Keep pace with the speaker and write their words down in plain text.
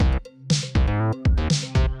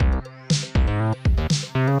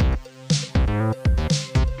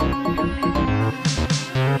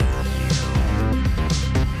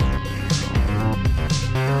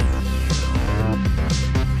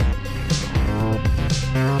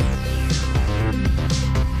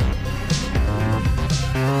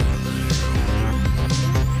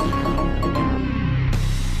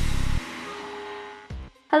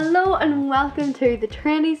welcome to the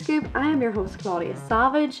Trendy Scoop. I am your host Claudia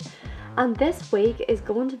Savage, and this week is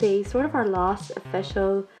going to be sort of our last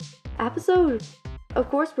official episode. Of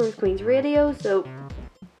course, we're with Queen's Radio, so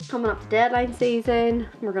coming up to deadline season,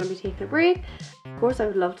 we're going to be taking a break. Of course, I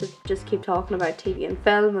would love to just keep talking about TV and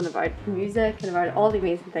film and about music and about all the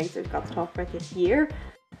amazing things we've got to talk about this year.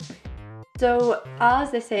 So, as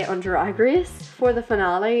they say on Drag Race, for the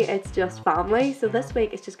finale, it's just family. So this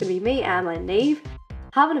week, it's just going to be me, Emma and Niamh,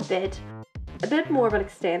 having a bit more of an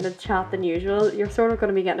extended chat than usual. You're sort of going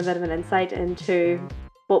to be getting a bit of an insight into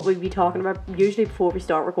what we'd be talking about usually before we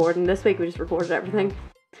start recording. This week we just recorded everything.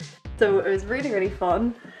 So it was really, really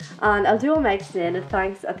fun. And I'll do all my extended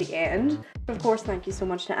thanks at the end. Of course, thank you so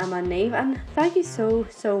much to Emma and Niamh. And thank you so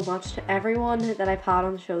much to everyone that I've had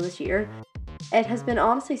on the show this year. It has been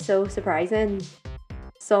honestly so surprising,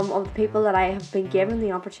 some of the people that I have been given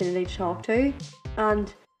the opportunity to talk to.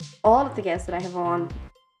 And all of the guests that I have on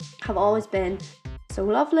have always been so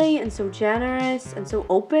lovely and so generous and so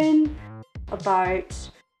open about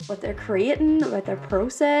what they're creating, about their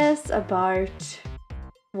process, about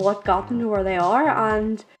what got them to where they are,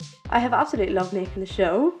 and I have absolutely loved making the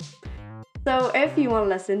show. So if you want to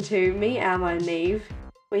listen to me, Emma and Niamh,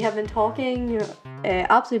 we have been talking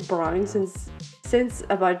absolute brown since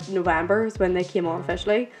about November is when they came on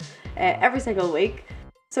officially, every single week.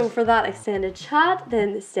 So for that extended chat,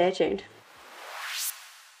 then stay tuned.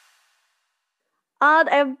 And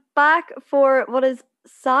I'm back for what is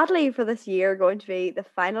sadly for this year going to be the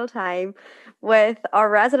final time with our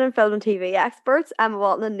resident film and TV experts, Emma,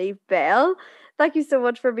 Walton and Niamh Bells. Thank you so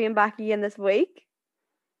much for being back again this week.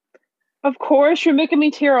 Of course, you're making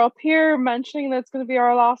me tear up here mentioning that it's going to be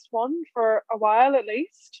our last one for a while at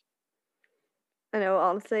least. I know,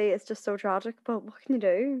 honestly, it's just so tragic, but what can you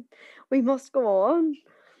do? We must go on.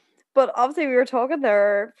 But obviously we were talking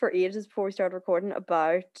there for ages before we started recording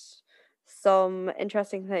about some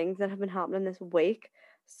interesting things that have been happening this week.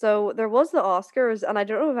 So there was the Oscars, and I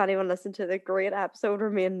don't know if anyone listened to the great episode where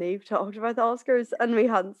me and Niamh talked about the Oscars and we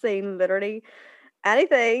hadn't seen literally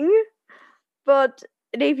anything. But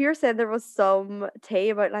Niamh, you were saying there was some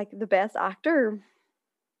tea about like the best actor.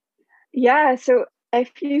 Yeah, so if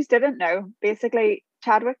you didn't know, basically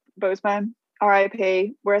Chadwick Boseman,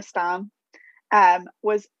 R.I.P., we're a stan,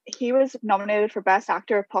 was nominated for Best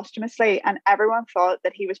Actor posthumously, and everyone thought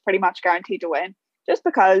that he was pretty much guaranteed to win, just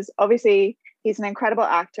because obviously he's an incredible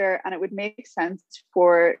actor, and it would make sense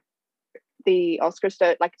for the Oscars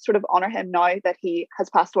to like sort of honor him now that he has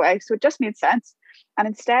passed away. So it just made sense, and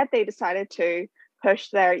instead they decided to push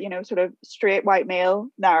their sort of straight white male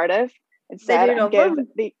narrative instead and give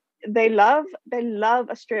they love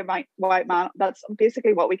a straight white man. That's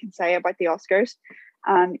basically what we can say about the Oscars.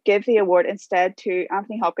 And give the award instead to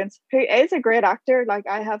Anthony Hopkins, who is a great actor, like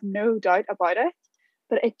I have no doubt about it.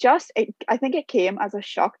 But I think it came as a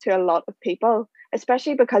shock to a lot of people,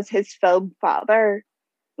 especially because his film Father,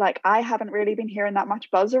 like I haven't really been hearing that much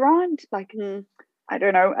buzz around. Like I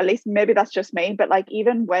don't know, at least maybe that's just me, but like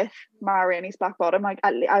even with Ma Rainey's Black Bottom, like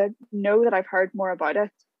I know that I've heard more about it.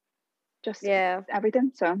 Just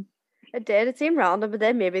everything. So it seemed random, but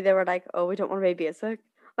then maybe they were like, oh, we don't want to be basic.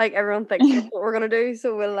 Like everyone thinks that's what we're gonna do,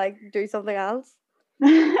 so we'll like do something else.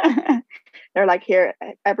 They're like, here,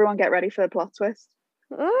 everyone get ready for the plot twist.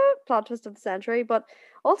 Plot twist of the century, but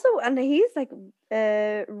also, and he's like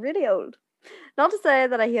really old. Not to say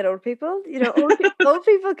that I hate old people, old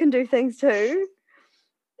people can do things too.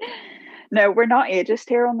 No, we're not ageist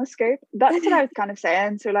here on the Scoop. That's what I was kind of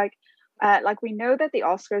saying. So like we know that the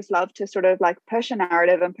Oscars love to sort of like push a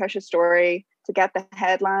narrative and push a story to get the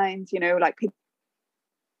headlines, like people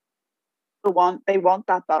want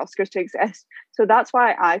that Oscars to exist. So that's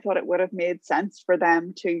why I thought it would have made sense for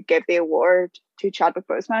them to give the award to Chadwick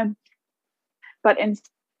Boseman. But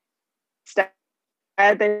instead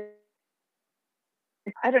they,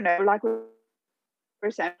 I don't know, like we were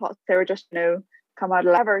saying, they were just come out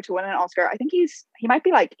lever to win an Oscar. I think he might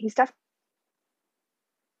be like, he's definitely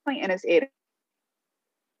in his 80s.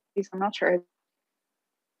 I'm not sure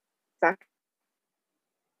exact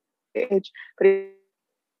age, but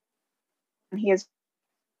he has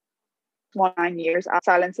 9 years at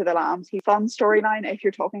Silence of the Lambs. He fun storyline if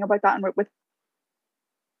you're talking about that and with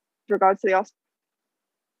regards to the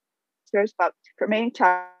Oscars. But for me,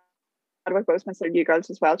 Chadwick Boseman, so you girls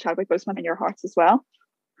as well, Chadwick Boseman in your hearts as well.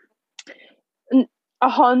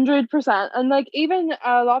 100%. And like even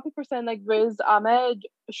a lot of people are saying like Riz Ahmed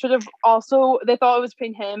should have also, they thought it was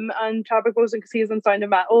between him and Chadwick Boseman because he's in Sound of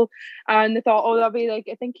Metal, and they thought, oh, that'll be like,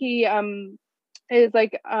 I think he is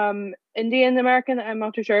like Indian American, I'm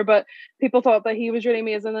not too sure, but people thought that he was really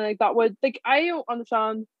amazing, and like that would, like, I don't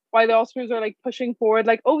understand why the Oscars are like pushing forward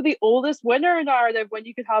like, oh, the oldest winner narrative, when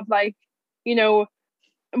you could have like, you know,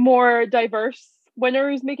 more diverse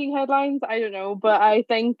winners making headlines. I don't know, but I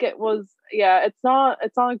think it was, yeah, it's not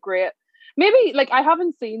great. Maybe like I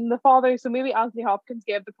haven't seen The Father, so maybe Anthony Hopkins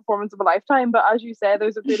gave the performance of a lifetime, but as you said,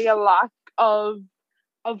 there's really a lack of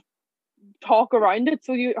talk around it.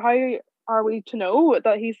 So how are we to know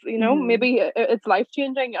that he's, you know, maybe it's life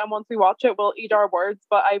changing, and once we watch it we'll eat our words,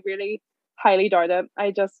 but I really highly doubt it.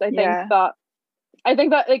 I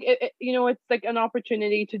think that like it, you know, it's like an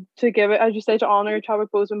opportunity to give it, as you say, to honor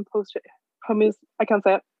Chadwick Boseman post Hummus, I can't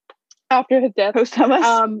say it, after his death.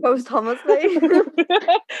 Posthumously.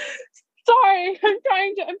 Sorry, I'm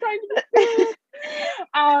trying to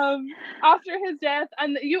after his death,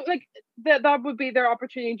 and you like that would be their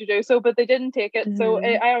opportunity to do so, but they didn't take it. So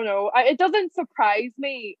I don't know. It doesn't surprise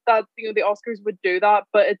me that, you know, the Oscars would do that,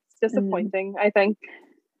 but it's disappointing. I think.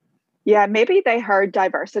 Yeah, maybe they heard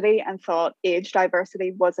diversity and thought age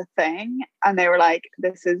diversity was a thing, and they were like,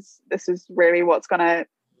 "This is really what's gonna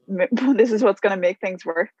make things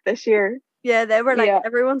work this year." Yeah, they were like,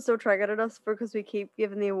 everyone's so triggered at us because we keep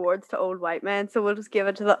giving the awards to old white men, so we'll just give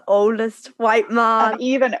it to the oldest white man. An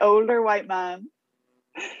even older white man.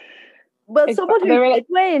 Well, someone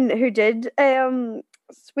who did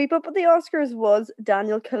sweep up at the Oscars was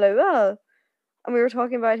Daniel Kaluuya. And we were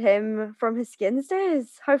talking about him from his Skins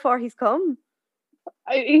days, how far he's come.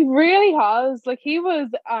 He really has. Like, he was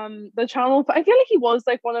the Channel, I feel like he was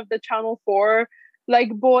like one of the Channel 4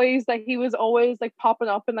 like boys, like he was always like popping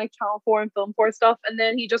up in like Channel 4 and Film 4 stuff, and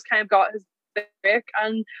then he just kind of got his break,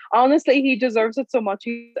 and honestly he deserves it so much.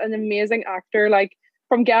 He's an amazing actor. Like,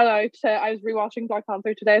 from Get Out to, I was rewatching Black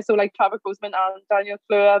Panther today, so like Chadwick Boseman and Daniel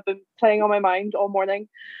Kaluuya have been playing on my mind all morning.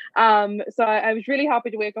 So I was really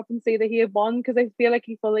happy to wake up and see that he had won, because I feel like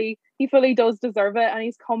he fully does deserve it, and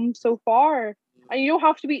he's come so far. And you don't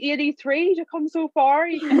have to be 83 to come so far.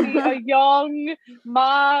 You can be a young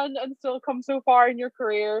man and still come so far in your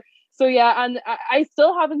career. So yeah, and I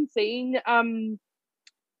still haven't seen the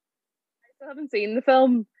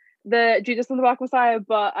film, the Judas and the Black Messiah,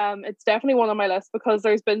 but it's definitely one on my list because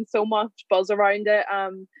there's been so much buzz around it.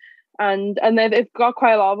 And they've got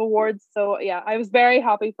quite a lot of awards. So yeah, I was very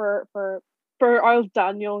happy for our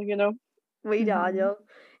Daniel, you know. Daniel.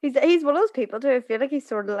 He's one of those people too. I feel like he's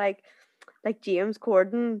sort of like James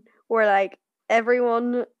Corden, where like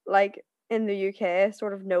everyone like in the UK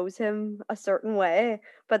sort of knows him a certain way,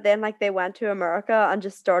 but then like they went to America and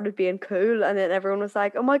just started being cool, and then everyone was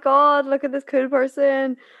like, oh my god, look at this cool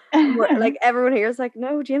person. Like everyone here is like,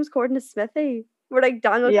 no, James Corden is Smithy. We're like,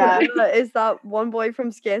 Daniel Kaluuya is that one boy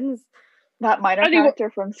from Skins, that minor character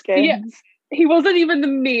from Skins. Yeah, he wasn't even the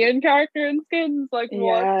main character in Skins. Like,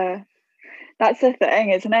 what? Yeah, that's the thing,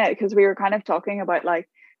 isn't it? Because we were kind of talking about like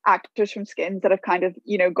actors from Skins that have kind of,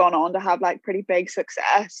 you know, gone on to have like pretty big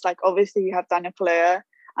success. Like, obviously you have Daniel Kaluuya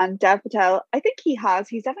and Dev Patel. I think he's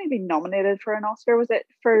definitely been nominated for an Oscar. Was it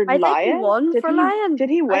for Lion? I think he won for Lion. Did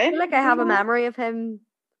he win? I feel like I have a memory of him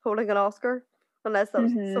holding an Oscar, unless that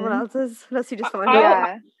was someone else's, unless he just found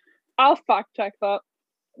it. I'll fact check that.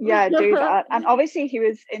 Yeah, do that. And obviously he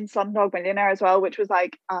was in Slumdog Millionaire as well, which was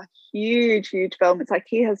like a huge film. It's like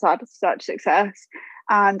he has had such success,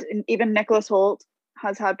 and even Nicholas Hoult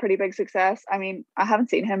has had pretty big success. I mean, I haven't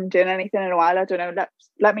seen him doing anything in a while. I don't know.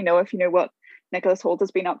 Let me know if you know what Nicholas Hoult has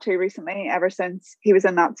been up to recently, ever since he was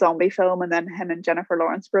in that zombie film and then him and Jennifer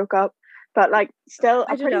Lawrence broke up. But like, still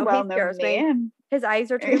a pretty well-known name. His eyes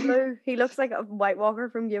are too blue. He looks like a White Walker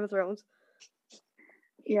from Game of Thrones.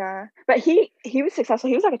 Yeah, but he was successful.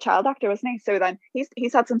 He was like a child actor, wasn't he? So then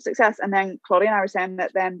he's had some success. And then Claudia and I were saying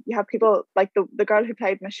that then you have people like the girl who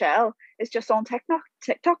played Michelle is just on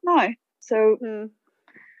TikTok now. So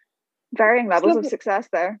varying levels of success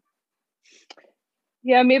there.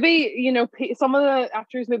 Yeah, maybe, you know, some of the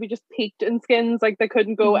actors maybe just peaked in Skins, like they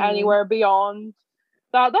couldn't go anywhere beyond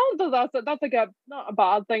that. That's like not a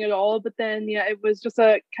bad thing at all. But then yeah, it was just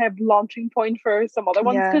a kind of launching point for some other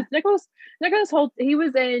ones, because Nicholas Hoult, he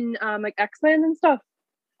was in like X-Men and stuff.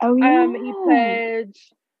 Oh yeah. He played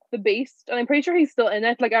the Beast, and I'm pretty sure he's still in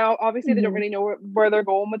it. Like, obviously they don't really know where they're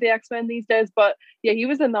going with the X-Men these days, but yeah, he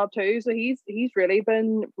was in that too. So he's really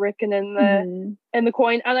been raking in the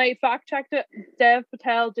coin. And I fact checked it. Dev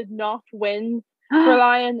Patel did not win for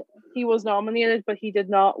Lion. He was nominated, but he did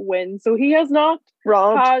not win. So he has not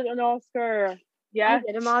had an Oscar. Yeah,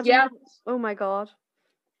 I did imagine. Yeah. Oh my god.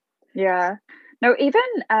 Yeah. No,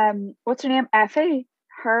 even what's her name? Effie.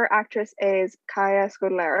 Her actress is Kaya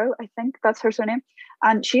Scodelario. I think that's her surname.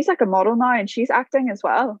 And she's like a model now, and she's acting as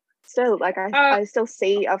well. Still, like I still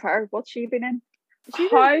see of her. What's she been in?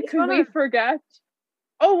 How could we forget?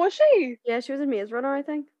 Oh, was she? Yeah, she was in Maze Runner, I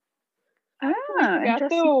think. Forget Interesting.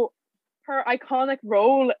 though, her iconic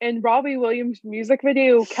role in Robbie Williams' music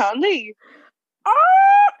video "Candy."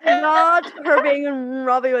 Not her being in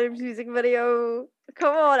Robbie Williams' music video.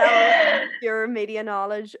 Come on, Emma, with your media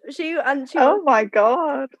knowledge. She Oh my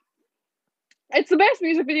god. It's the best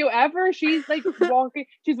music video ever. She's like walking.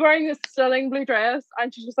 She's wearing this stunning blue dress,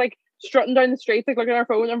 and she's just like strutting down the streets, like looking at her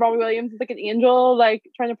phone. And Robbie Williams is like an angel, like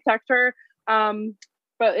trying to protect her.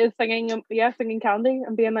 But is singing, singing "Candy"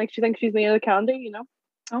 and being like she thinks she's made of candy. You know.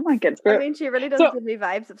 Oh my goodness. I mean, she really does give me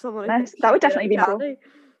vibes of someone who thinks that would she's definitely be cool. candy.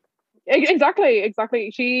 Exactly. It's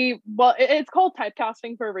called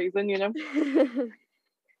typecasting for a reason, you know.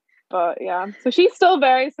 But yeah, so she's still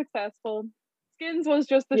very successful. Skins was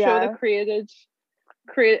just the show that created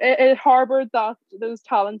it harbored those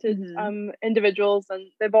talented individuals,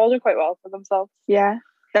 and they've all done quite well for themselves. Yeah,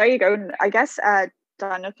 there you go. I guess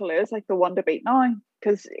Daniel Kaluuya is like the one to beat now,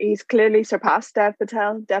 because he's clearly surpassed Dev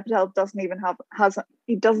Patel. Dev Patel doesn't even have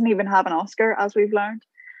an Oscar, as we've learned.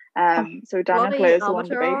 So Daniel Kaluuya is the one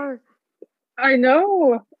to beat. I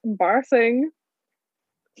know, embarrassing.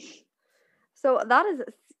 So that is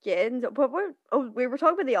Skins, but we were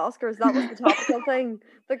talking about the Oscars. That was the topical thing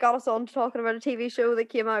that got us on talking about a TV show that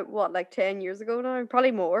came out like 10 years ago now,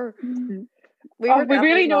 probably more. Mm-hmm. We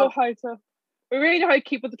really know how to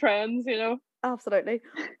keep with the trends, you know. Absolutely.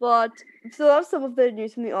 But so that's some of the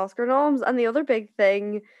news from the Oscar noms, and the other big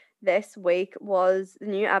thing this week was the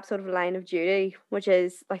new episode of Line of Duty, which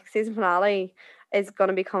is like season finale is going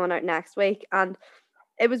to be coming out next week. And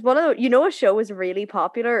it was one of the, a show was really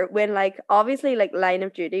popular when like obviously like Line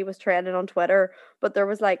of Duty was trending on Twitter, but there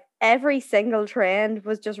was like every single trend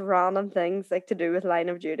was just random things like to do with Line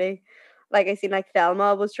of Duty. Like I seen like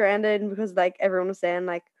Thelma was trending because like everyone was saying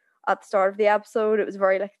like at the start of the episode it was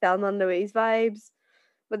very like Thelma and Louise vibes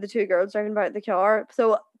with the two girls driving about the car.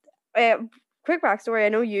 So quick backstory, I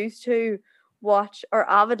know you used to watch or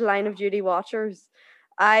avid Line of Duty watchers.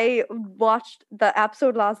 I watched the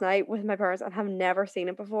episode last night with my parents and have never seen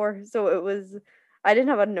it before. So I didn't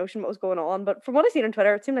have a notion what was going on. But from what I seen on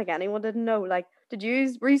Twitter, it seemed like anyone didn't know. Like,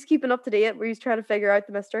 were you keeping up to date? Were you trying to figure out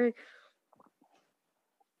the mystery?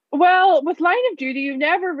 Well, with Line of Duty, you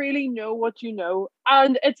never really know what you know.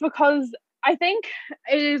 And it's because I think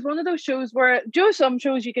it is one of those shows where, some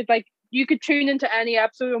shows you could tune into any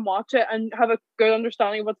episode and watch it and have a good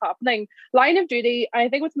understanding of what's happening. Line of Duty, I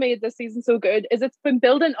think what's made this season so good is it's been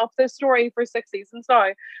building up this story for 6 seasons now.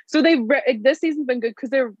 So this season's been good because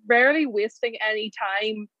they're rarely wasting any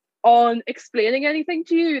time on explaining anything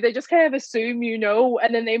to you. They just kind of assume you know,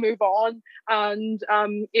 and then they move on. And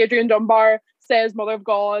Adrian Dunbar says "Mother of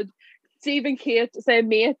God," Steve and Kate say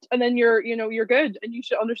 "mate," and then you're good and you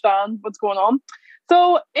should understand what's going on.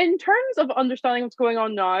 So in terms of understanding what's going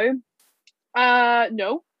on now,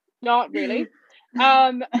 no, not really.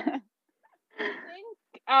 I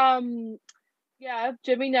think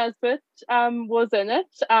Jimmy Nesbitt was in it,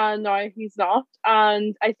 and now he's not.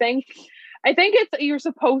 And I think it's you're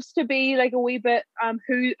supposed to be like a wee bit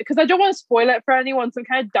because I don't want to spoil it for anyone, so I'm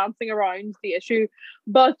kind of dancing around the issue.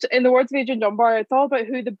 But in the words of Agent Dunbar, it's all about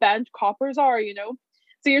who the bent coppers are, you know.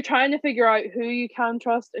 So you're trying to figure out who you can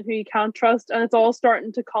trust and who you can't trust, and it's all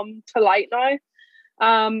starting to come to light now.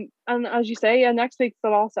 And as you say, next week's the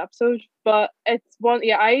last episode, but it's one.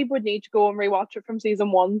 Yeah, I would need to go and rewatch it from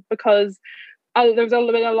season 1 because there's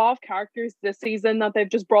been a lot of characters this season that they've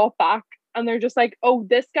just brought back, and they're just like, oh,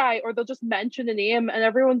 this guy, or they'll just mention a name, and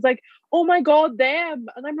everyone's like, oh my god, them,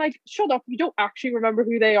 and I'm like, shut up, you don't actually remember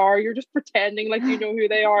who they are. You're just pretending like you know who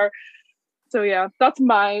they are. So yeah, that's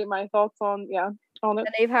my thoughts on it.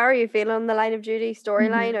 Niamh, how are you feeling on the Line of Duty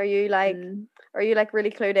storyline? Are you like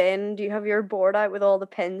really clued in? Do you have your board out with all the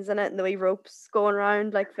pins in it and the wee ropes going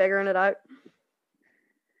around, like figuring it out?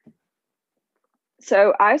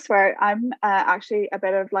 So I swear I'm actually a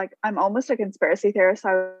bit of like, I'm almost a conspiracy theorist,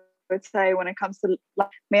 I would say, when it comes to like,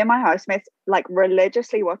 me and my housemates like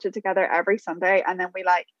religiously watch it together every Sunday, and then we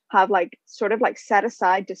like have like sort of like set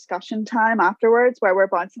aside discussion time afterwards where we're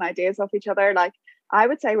bouncing ideas off each other. Like I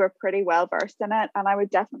would say we're pretty well versed in it, and I would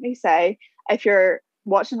definitely say if you're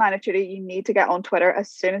watching Line of Duty, you need to get on Twitter as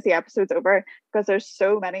soon as the episode's over, because there's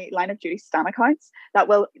so many Line of Duty stan accounts that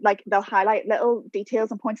will like, they'll highlight little details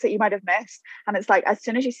and points that you might have missed, and it's like as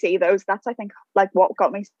soon as you see those, that's I think like what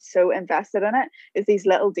got me so invested in it, is these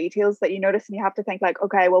little details that you notice and you have to think like,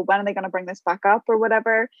 okay, well, when are they going to bring this back up or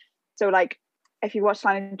whatever. So like if you watch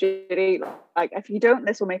Line of Duty, like if you don't,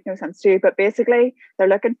 this will make no sense to you, but basically they're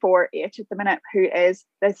looking for H at the minute, who is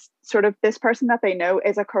this person that they know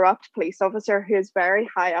is a corrupt police officer who is very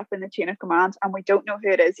high up in the chain of command, and we don't know who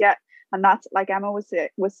it is yet. And that's, like Emma was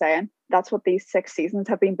saying, that's what these 6 seasons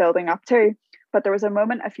have been building up to. but there was a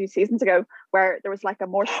moment a few seasons ago where there was like a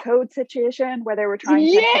Morse code situation where they were trying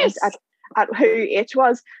to hint at who H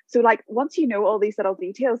was. So like once you know all these little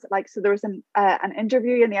details, like so there was an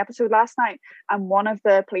interview in the episode last night, and one of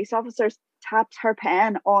the police officers tapped her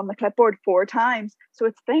pen on the clipboard 4 times. So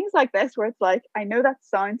it's things like this where it's like, I know that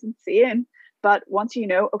sounds insane, but once you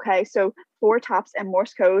know, okay, so 4 taps in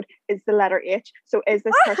Morse code is the letter H. So is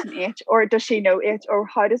this person H, or does she know H, or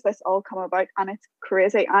how does this all come about? And it's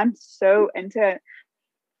crazy. I'm so into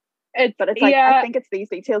it. But it's like, I think it's these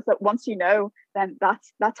details that once you know, then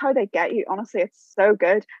that's how they get you. Honestly, it's so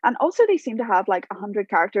good. And also they seem to have like 100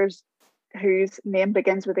 characters whose name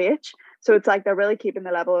begins with H. So it's like they're really keeping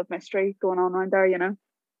the level of mystery going on around there, you know?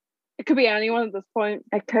 It could be anyone at this point.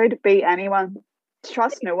 It could be anyone.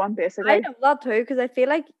 Trust no one, basically. I know that too, because I feel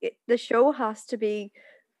like the show has to be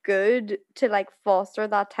good to like foster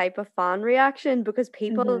that type of fan reaction, because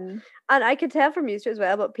people, and I can tell from you as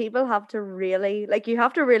well, but people have to really, like, you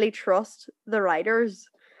have to really trust the writers,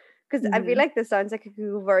 because I feel like this sounds like it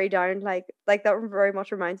could go very down, like that very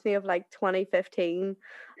much reminds me of like 2015,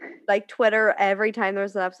 like Twitter, every time there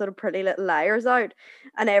was an episode of Pretty Little Liars out,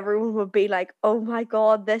 and everyone would be like, oh my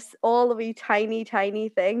god, this, all of these tiny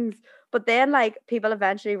things. But then like people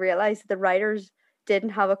eventually realized that the writers didn't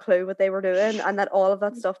have a clue what they were doing, and that all of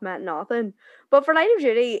that stuff meant nothing. But for Line of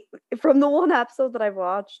Duty, from the one episode that I've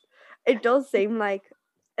watched, it does seem like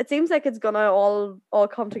it's gonna all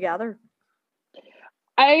come together.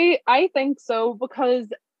 I think so, because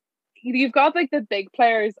you've got like the big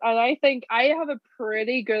players, and I think I have a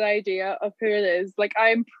pretty good idea of who it is. Like,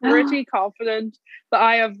 I'm pretty confident that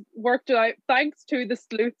I have worked it out thanks to the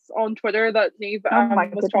sleuths on Twitter that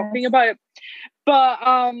Niamh was talking about. But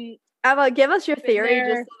Emma, give us your theory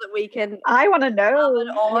just so that we can. I want to know.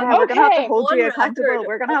 Yeah, we're gonna have to hold you accountable.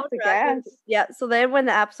 We're gonna have to guess. Yeah. So then, when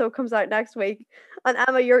the episode comes out next week, and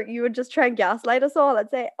Emma, you would just try and gaslight us all and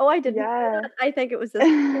say, "Oh, I didn't. Yeah. I think it was this."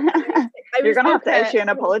 You're gonna have to issue an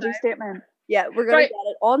apology statement. Yeah, we're gonna get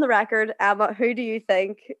it on the record. Emma, who do you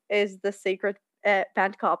think is the secret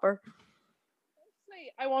bent copper?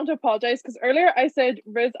 I want to apologize, because earlier I said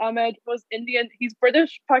Riz Ahmed was Indian. He's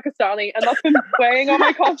British Pakistani, and that's been weighing on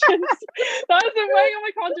my conscience. That has been weighing on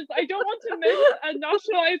my conscience. I don't want to miss and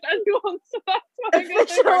nationalize anyone, so that's what I'm going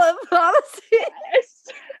to say.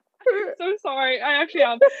 I'm so sorry. I actually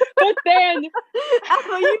am. But then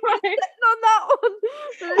Emma, you were sitting on that one.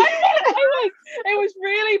 It was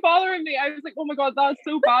really bothering me. I was like, oh my god, that's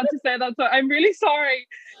so bad to say that. So I'm really sorry.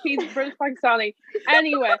 He's British Pakistani.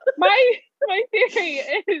 Anyway, my theory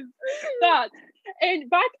is that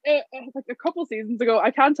like a couple seasons ago,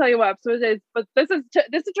 I can't tell you what episode it is, but this is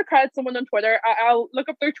to credit someone on Twitter. I'll look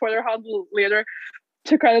up their Twitter handle later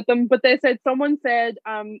to credit them, but someone said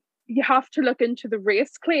you have to look into the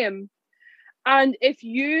race claim, and if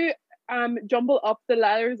you jumble up the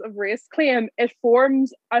letters of race claim, it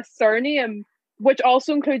forms a surname which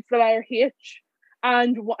also includes the letter H.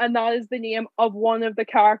 And that is the name of one of the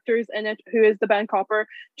characters in it, who is the Ben Copper.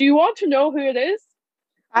 Do you want to know who it is?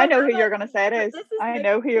 I know who you're going to say it is. I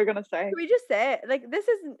know who you're going to say. Can we just say it? Like, this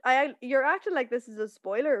isn't... you're acting like this is a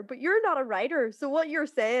spoiler, but you're not a writer, so what you're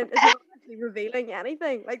saying is not actually revealing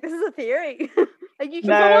anything. Like, this is a theory. Like, you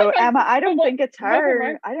no, Emma, I don't think it's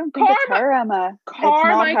her. I don't think it's her, Emma.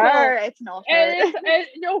 Carmichael. It's not her.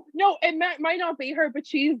 It's not her. No, it might not be her, but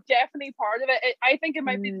she's definitely part of it. I think it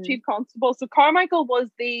might be the chief constable. So Carmichael was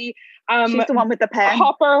the... she's the one with the pen.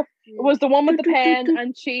 Copper was the one with the pen,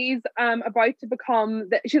 and she's about to become...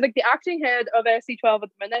 she's like the acting head of SC12 at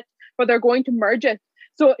the minute, but they're going to merge it.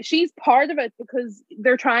 So she's part of it because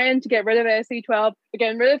they're trying to get rid of SC12. They're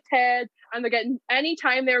getting rid of Ted, and they're getting...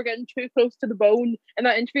 anytime they were getting too close to the bone in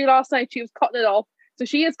that interview last night, she was cutting it off. So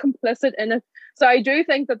she is complicit in it. So I do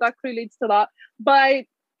think that clearly leads to that. But I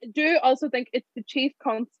do also think it's the chief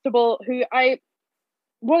constable who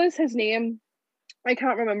what is his name? I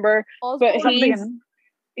can't remember. Osborne. But he's...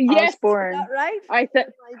 yes, Osborne. Is that right? I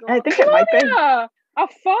think it might be. A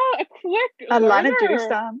quick Lana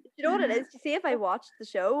Dustan. You know what it is? You see, if I watched the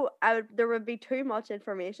show, there would be too much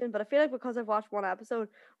information. But I feel like because I've watched one episode,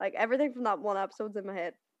 like everything from that one episode's in my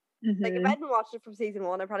head. Like if I hadn't watched it from season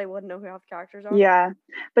 1, I probably wouldn't know who half the characters are. Yeah,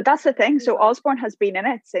 but that's the thing. So Osborne has been in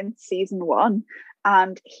it since season 1,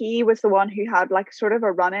 and he was the one who had like sort of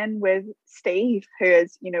a run-in with Steve, who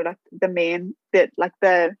is, you know, like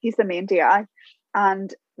he's the main DI,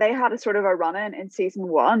 and they had a sort of a run-in in season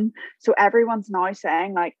 1. So everyone's now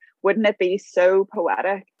saying, like, wouldn't it be so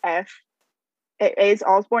poetic if it is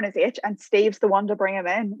Osborne as H and Steve's the one to bring him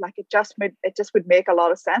in? Like, it just would make a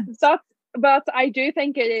lot of sense. But I do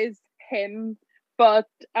think it is him. but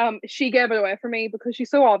she gave it away for me because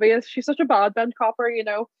she's so obvious. She's such a bad bench copper, you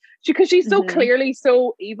know. Because she's so clearly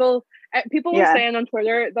so evil. People were saying on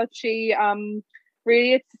Twitter that she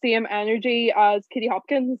radiates the same energy as Katie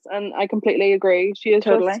Hopkins, and I completely agree. She is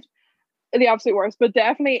just the absolute worst. But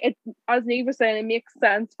definitely, it, as Niamh was saying, it makes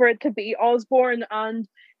sense for it to be Osborne. And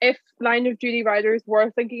if Line of Duty writers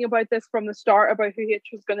were thinking about this from the start about who Hitch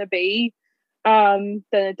was going to be, then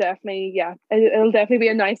it definitely, it'll definitely be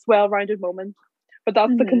a nice, well-rounded moment. But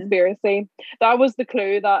that's the conspiracy. That was the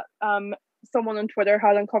clue that someone on Twitter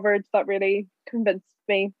had uncovered that really convinced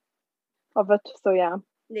me of it. So yeah.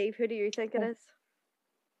 Niamh, who do you think it is?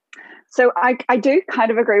 So I do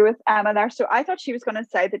kind of agree with Emma there. So I thought she was going to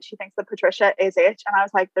say that she thinks that Patricia is H, and I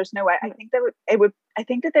was like, there's no way. I think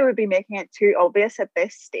that they would be making it too obvious at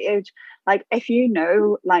this stage. Like, if you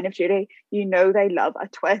know Line of Duty, you know they love a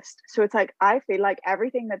twist. So it's like, I feel like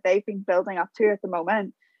everything that they've been building up to at the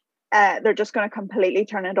moment, they're just going to completely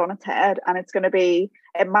turn it on its head, and it's going to be,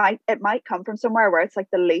 it might come from somewhere where it's like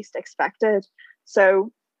the least expected.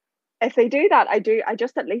 So if they do that,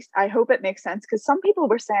 I hope it makes sense, because some people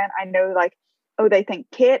were saying, I know, like, oh, they think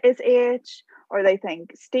Kate is H, or they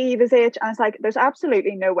think Steve is H, and it's like, there's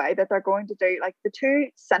absolutely no way that they're going to do, like, the two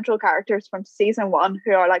central characters from season 1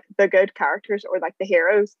 who are like the good characters or like the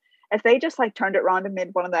heroes, if they just like turned it around and made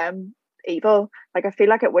one of them evil, like, I feel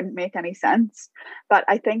like it wouldn't make any sense. But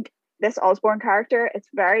I think this Osborne character,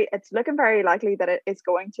 it's looking very likely that it is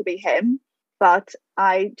going to be him. But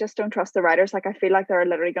I just don't trust the writers. Like, I feel like they're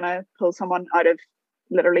literally going to pull someone out of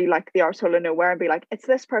literally like the arsehole of nowhere and be like, it's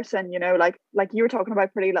this person, you know, like you were talking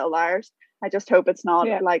about Pretty Little Liars. I just hope it's not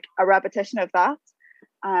like a repetition of that.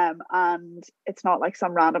 And it's not like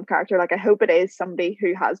some random character. Like, I hope it is somebody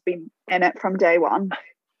who has been in it from day one.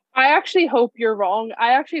 I actually hope you're wrong.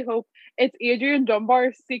 I actually hope it's Adrian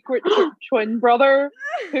Dunbar's secret twin brother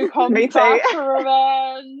who comes back for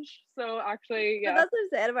revenge. So actually, yeah. But that's what I'm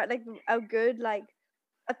saying about like a good, like,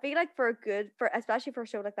 I feel like for especially for a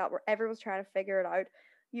show like that where everyone's trying to figure it out,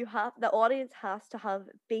 the audience has to have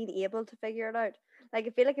been able to figure it out. Like, I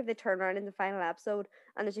feel like if they turn around in the final episode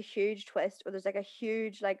and there's a huge twist or there's like a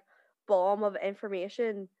huge like bomb of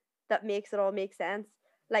information that makes it all make sense,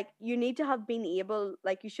 like, you need to have been able,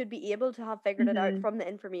 like, you should be able to have figured it out from the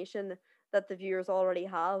information that the viewers already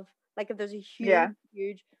have. Like, if there's a huge,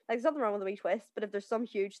 like, there's nothing wrong with a wee twist, but if there's some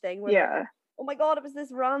huge thing where like, oh my god, it was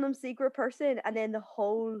this random secret person, and then the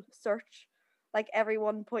whole search, like,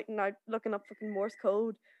 everyone pointing out, looking up fucking Morse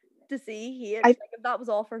code to see H, like, if that was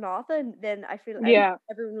all for nothing, then I feel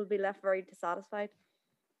everyone will be left very dissatisfied.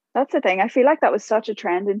 That's the thing. I feel like that was such a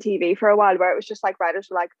trend in TV for a while, where it was just like writers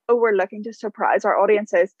were like, oh, we're looking to surprise our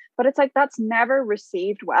audiences. But it's like, that's never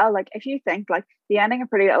received well. Like, if you think like the ending of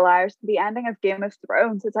Pretty Little Liars, the ending of Game of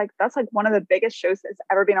Thrones, it's like, that's like one of the biggest shows that's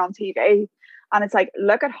ever been on TV. And it's like,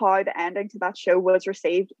 look at how the ending to that show was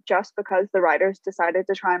received just because the writers decided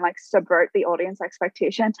to try and like subvert the audience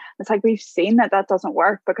expectation. It's like, we've seen that doesn't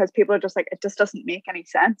work because people are just like, it just doesn't make any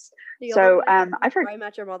sense. So I forgot. I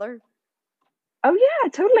Met Your Mother. Oh yeah,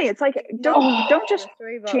 totally. It's like, don't just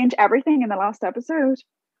change everything in the last episode.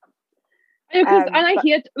 And I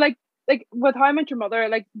hate like with How I Met Your Mother,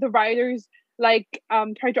 like the writers like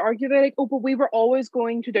tried to argue, they're like, oh, but we were always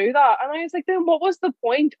going to do that. And I was like, then what was the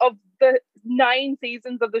point of the 9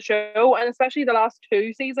 seasons of the show, and especially the last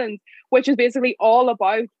 2 seasons, which is basically all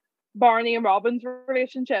about Barney and Robin's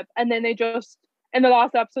relationship, and then they just in the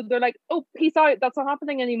last episode they're like, oh, peace out, that's not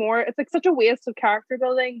happening anymore. It's like such a waste of character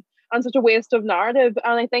building and such a waste of narrative.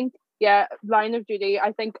 And I think, Line of Duty,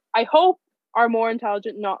 I hope are more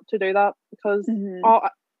intelligent not to do that, because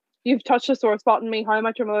you've touched a sore spot in me. How I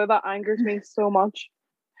Met Your Mother, that angers me so much.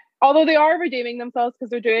 Although they are redeeming themselves because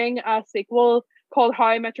they're doing a sequel called How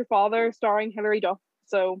I Met Your Father starring Hilary Duff.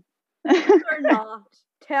 So they're not.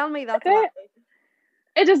 Tell me that's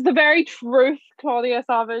it is the very truth, Claudia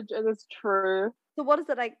Savage. It is true. So what is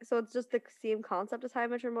it like? So it's just the same concept as How I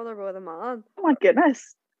Met Your Mother, but with a man. Oh my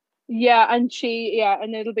goodness. Yeah, and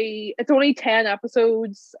and it's only 10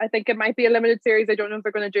 episodes. I think it might be a limited series. I don't know if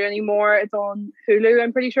they're going to do any more. It's on Hulu,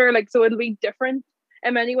 I'm pretty sure. Like, so it'll be different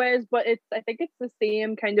in many ways, but I think it's the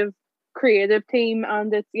same kind of creative team,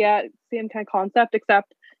 and it's same kind of concept,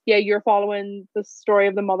 except you're following the story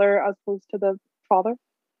of the mother as opposed to the father.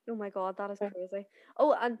 Oh my god, that is crazy.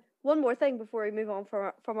 Oh, and one more thing before we move on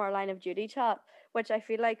from our Line of Duty chat, which I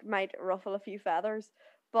feel like might ruffle a few feathers,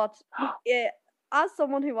 but as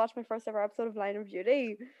someone who watched my first ever episode of Line of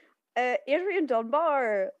Duty, Adrian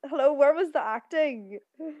Dunbar, hello, where was the acting?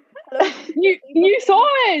 Hello. you saw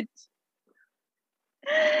it.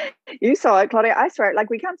 You saw it, Claudia. I swear, like,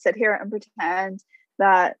 we can't sit here and pretend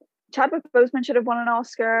that Chadwick Boseman should have won an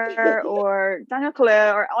Oscar, or Daniel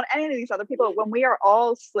Kaluuya, or on any of these other people, when we are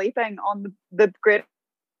all sleeping on the greatest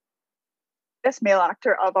male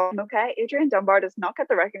actor of all. Okay, Adrian Dunbar does not get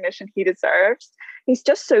the recognition he deserves. He's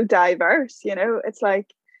just so diverse, you know. It's like,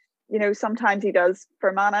 you know, sometimes he does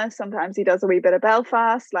Fermanagh, sometimes he does a wee bit of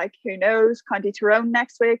Belfast, like who knows, County Tyrone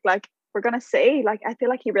next week, like we're gonna see. Like I feel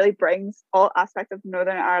like he really brings all aspects of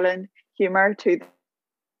Northern Ireland humour to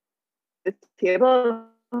the table.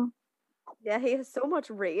 Yeah, he has so much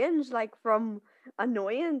range, like from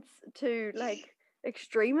annoyance to like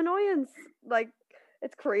extreme annoyance. Like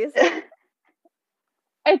it's crazy.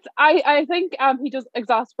 I think he does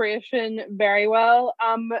exasperation very well.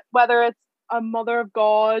 Whether it's a Mother of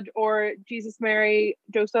God or Jesus, Mary,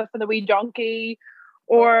 Joseph and the Wee Donkey,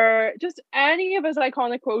 or just any of his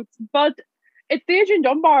iconic quotes. But it's the Adrian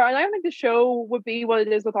Dunbar, and I don't think the show would be what it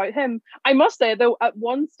is without him. I must say though, at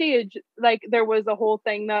one stage, like there was a whole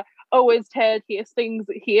thing that, oh, is Ted Hastings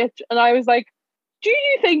hate? And I was like, do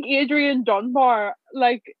you think Adrian Dunbar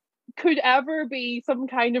like could ever be some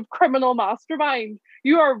kind of criminal mastermind?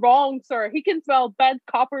 You are wrong, sir. He can smell bent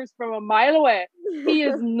coppers from a mile away. He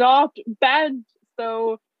is not bent.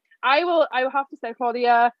 So I will have to say,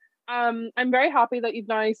 Claudia, I'm very happy that you've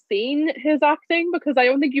now seen his acting, because I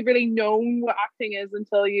don't think you've really known what acting is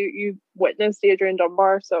until you witnessed Adrian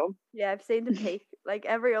Dunbar. So yeah, I've seen the peak. Like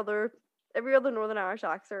every other Northern Irish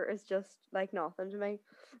actor is just like nothing to me.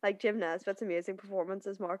 Like Jim Nesbitt's amazing performance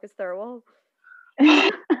as Marcus Thirlwall.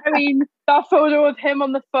 I mean, that photo of him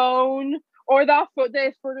on the phone, or that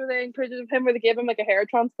photo they included of him where they gave him like a hair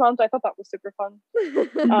transplant, I thought that was super fun.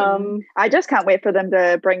 I just can't wait for them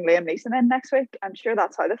to bring Liam Neeson in next week. I'm sure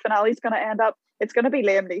that's how the finale is going to end up. It's going to be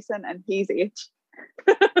Liam Neeson and he's H.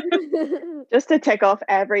 Just to tick off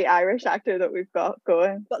every Irish actor that we've got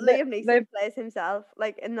going. But Liam Neeson plays himself.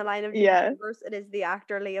 Like in the line of the universe, it is the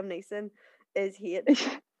actor Liam Neeson is H.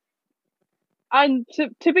 And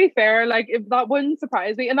to be fair, like if that wouldn't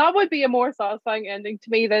surprise me, and that would be a more satisfying ending to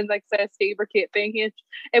me than like say Steve or Kate being H.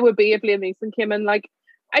 It would be if Liam Neeson came in. Like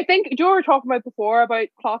I think Joe were talking about before about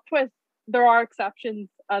plot twists. There are exceptions,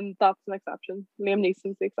 and that's an exception. Liam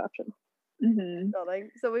Neeson's the exception. Mm-hmm.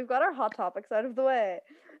 So we've got our hot topics out of the way.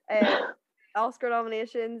 Oscar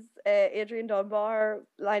nominations, Adrian Dunbar,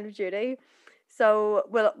 Line of Duty. So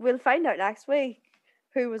we'll find out next week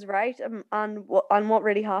who was right and what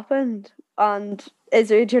really happened. And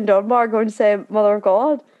is Adrian Dunbar going to say Mother of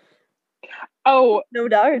God? Oh, no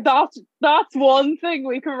doubt. That's one thing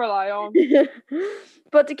we can rely on.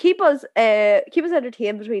 But to keep us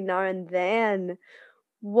entertained between now and then,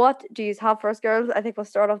 what do you have for us, girls? I think we'll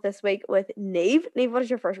start off this week with Niamh. Niamh, what is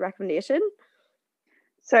your first recommendation?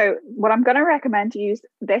 So what I'm going to recommend to you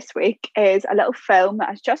this week is a little film that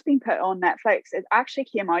has just been put on Netflix. It actually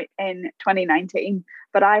came out in 2019,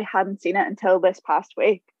 but I hadn't seen it until this past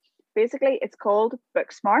week. Basically, it's called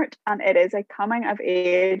Booksmart, and it is a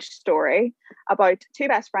coming-of-age story about two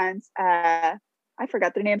best friends. I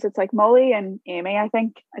forget their names. It's like Molly and Amy, I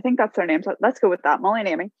think. I think that's their names. Let's go with that, Molly and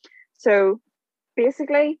Amy. So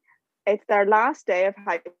basically, it's their last day of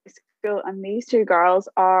high school, and these two girls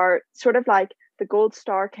are sort of like the gold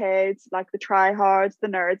star kids, like the tryhards, the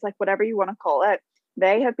nerds, like whatever you want to call it.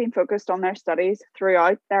 They have been focused on their studies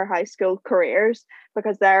throughout their high school careers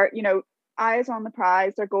because they're, you know, eyes on the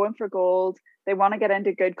prize. They're going for gold. They want to get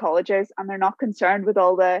into good colleges and they're not concerned with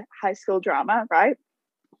all the high school drama, right?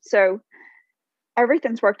 So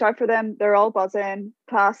everything's worked out for them. They're all buzzing,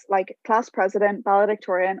 class president,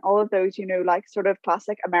 valedictorian, all of those, you know, like sort of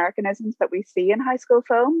classic Americanisms that we see in high school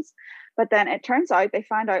films. But then it turns out they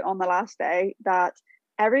find out on the last day that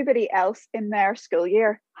everybody else in their school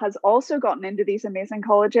year has also gotten into these amazing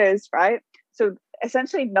colleges, right? So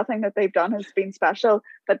essentially nothing that they've done has been special,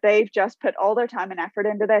 but they've just put all their time and effort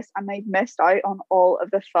into this and they've missed out on all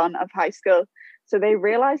of the fun of high school. So they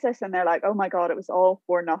realize this and they're like, oh my God, it was all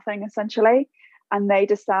for nothing essentially. And they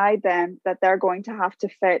decide then that they're going to have to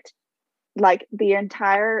fit like the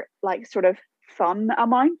entire like sort of fun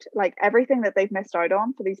amount, like everything that they've missed out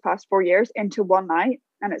on for these past 4 years into one night.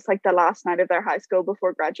 And it's like the last night of their high school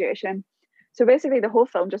before graduation. So basically the whole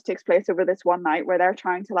film just takes place over this one night where they're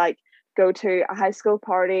trying to like go to a high school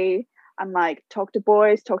party and like talk to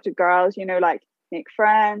boys, talk to girls, you know, like make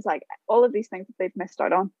friends, like all of these things that they've missed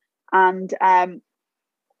out on. And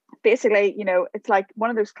basically, you know, it's like one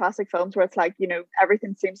of those classic films where it's like, you know,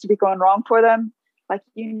 everything seems to be going wrong for them, like,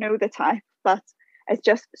 you know, the type, but it's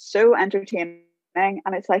just so entertaining. And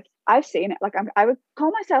it's like, I've seen it, like I would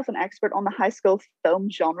call myself an expert on the high school film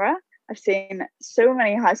genre. I've seen so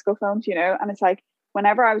many high school films, you know, and it's like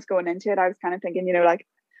whenever I was going into it, I was kind of thinking, you know, like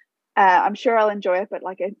I'm sure I'll enjoy it, but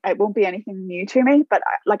like it won't be anything new to me. But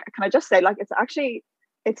can I just say, like,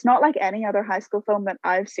 it's not like any other high school film that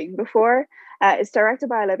I've seen before. It's directed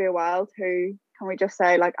by Olivia Wilde, who, can we just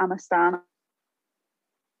say, like, I'm a stan.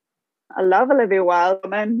 I love Olivia Wilde,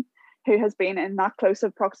 woman who has been in that close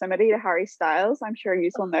of proximity to Harry Styles. I'm sure you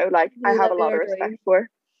will know, like, I have a lot of respect for.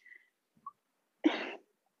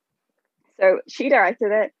 So she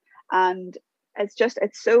directed it, and it's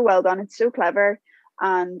so well done. It's so clever,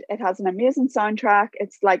 and it has an amazing soundtrack.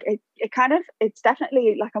 It's like it's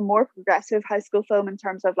definitely like a more progressive high school film in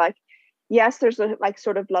terms of, like, yes, there's a like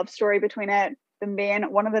sort of love story between it.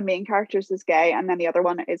 One of the main characters is gay, and then the other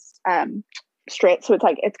one is straight. So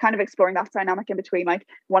it's kind of exploring that dynamic in between. Like,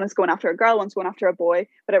 one is going after a girl, one's going after a boy,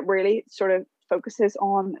 but it really sort of focuses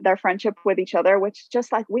on their friendship with each other, which,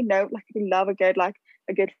 just like, we know, like, we love a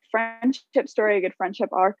good friendship story, a good friendship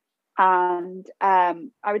arc. And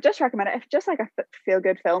I would just recommend it. If just like a feel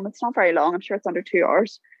good film, it's not very long. I'm sure it's under 2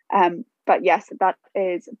 hours. But yes, that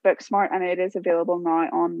is Booksmart, and it is available now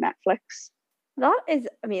on Netflix. That is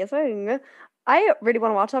amazing. I really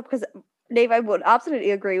want to watch that because, Dave, I would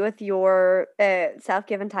absolutely agree with your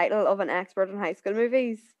self-given title of an expert in high school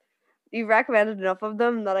movies. You've recommended enough of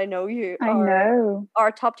them that I know you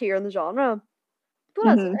are top tier in the genre.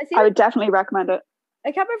 But I would definitely recommend it.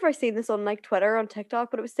 I can't remember if I've seen this on like Twitter, on TikTok,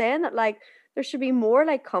 but it was saying that like there should be more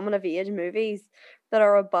like coming of age movies that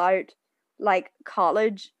are about like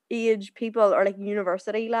college age people or like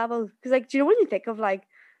university level. Because, like, do you know when you think of like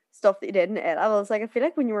stuff that you did in A levels, like, I feel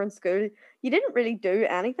like when you were in school you didn't really do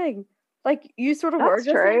anything. Like, you sort of were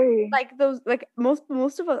just like those, like,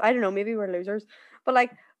 most of us, I don't know, maybe we're losers, but like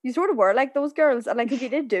you sort of were like those girls, and like if you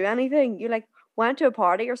did do anything, you like went to a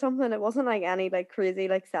party or something. It wasn't like any like crazy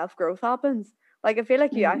like self growth happens. Like, I feel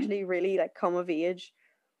like you actually really like come of age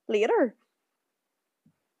later.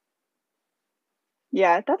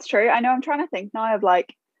 Yeah, that's true. I know. I'm trying to think now of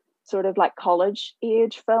like sort of like college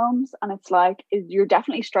age films, and it's like you're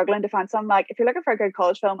definitely struggling to find some. Like, if you're looking for a good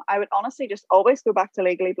college film, I would honestly just always go back to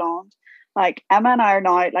Legally Blonde. Like, Emma and I are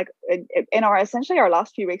now like in our essentially our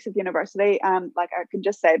last few weeks of university, and like I can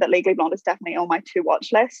just say that Legally Blonde is definitely on my to watch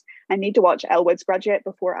list. I need to watch Elwood's Graduate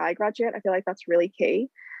before I graduate. I feel like that's really key.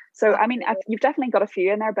 So, I mean, you've definitely got a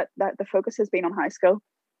few in there, but the focus has been on high school.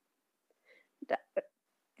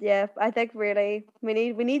 Yeah, I think really we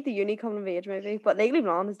need the uni coming of age movie, but Legally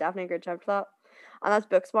Blonde is definitely a good shout for that. And that's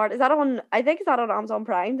Booksmart. Is that on? I think, is that on Amazon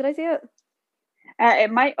Prime? Did I see it?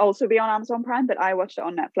 It might also be on Amazon Prime, but I watched it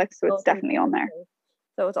on Netflix, so it's definitely on there.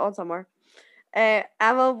 So it's on somewhere.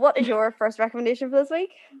 Emma, what is your first recommendation for this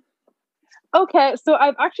week? Okay, so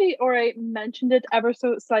I've actually already mentioned it ever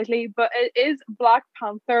so slightly, but it is Black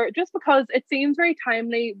Panther, just because it seems very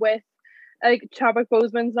timely with like Chadwick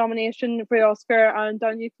Boseman's nomination for the Oscar and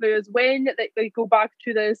Daniel Kaluuya's win. They go back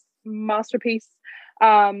to this masterpiece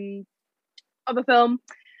of a film.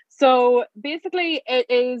 So basically, it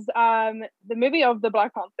is the movie of the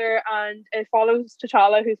Black Panther, and it follows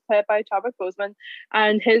T'Challa, who's played by Chadwick Boseman,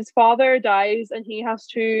 and his father dies, and he has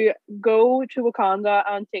to go to Wakanda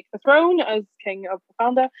and take the throne as king of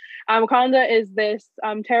Wakanda. Wakanda is this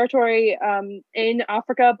territory in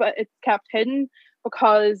Africa, but it's kept hidden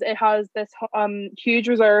because it has this huge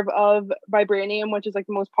reserve of vibranium, which is like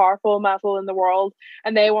the most powerful metal in the world,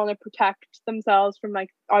 and they want to protect themselves from like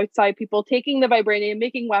outside people taking the vibranium,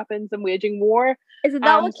 making weapons, and waging war. Is it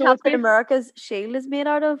that what Captain America's shield is made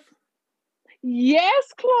out of?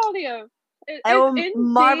 Yes, Claudia.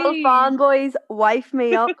 Marvel fanboys, wife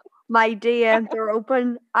me up. My DMs are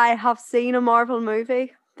open. I have seen a Marvel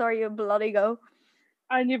movie. There you bloody go.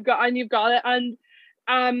 And you've got it, and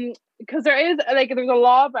because there's a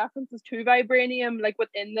lot of references to vibranium like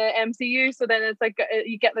within the MCU, so then it's like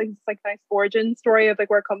you get like this like nice origin story of like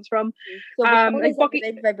where it comes from. So like Bucky,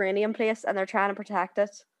 a big vibranium place, and they're trying to protect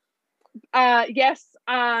it. Yes,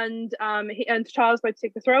 and T'Challa's about to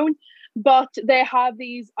take the throne, but they have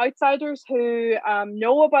these outsiders who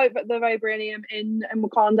know about the vibranium in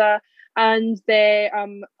Wakanda, and they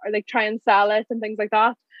like try and sell it and things like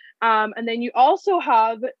that. And then you also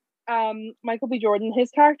have Michael B. Jordan.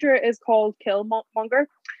 His character is called Killmonger,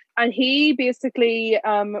 and he basically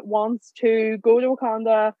wants to go to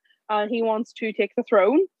Wakanda, and he wants to take the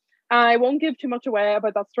throne. I won't give too much away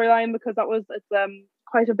about that storyline because it's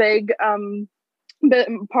quite a big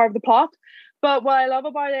part of the plot. But what I love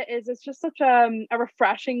about it is it's just such a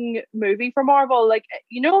refreshing movie for Marvel. Like,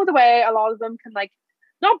 you know, the way a lot of them can like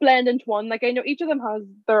not blend into one. Like, I know each of them has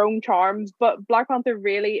their own charms, but Black Panther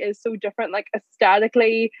really is so different. Like,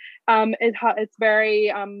 aesthetically, it's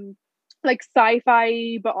very like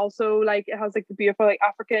sci-fi, but also like it has like the beautiful like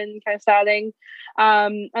African kind of setting.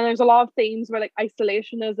 And there's a lot of themes where like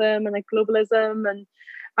isolationism and like globalism,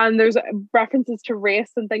 and there's references to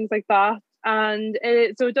race and things like that. And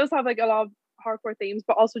so it does have like a lot of hardcore themes,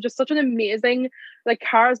 but also just such an amazing, like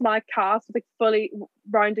charismatic cast with like fully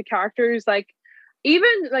rounded characters. Like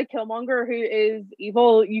even like Killmonger, who is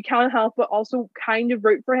evil, you can't help but also kind of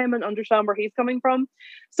root for him and understand where he's coming from.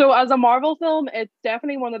 So as a Marvel film, it's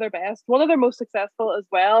definitely one of their best, one of their most successful as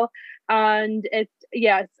well. And it's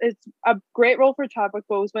a great role for Chadwick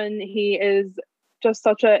Boseman. He is just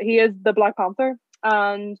he is the Black Panther.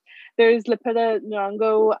 And there's Lupita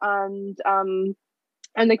Nyong'o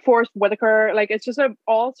and like Forrest Whitaker. Like it's just an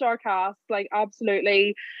all-star cast, like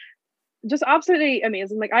absolutely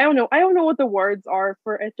amazing. Like I don't know what the words are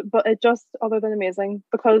for it, but it just, other than amazing,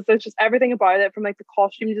 because there's just everything about it, from like the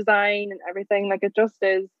costume design and everything. Like it just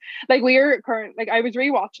is, like I was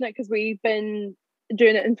rewatching it because we've been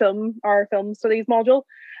doing it in our film studies module.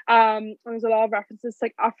 There's a lot of references to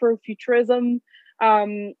like Afrofuturism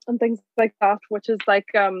and things like that, which is like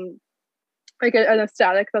an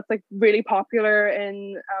aesthetic that's like really popular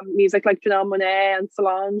in music, like Janelle Monáe and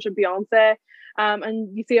Solange and Beyonce.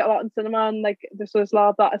 And you see it a lot in cinema, and like there's a lot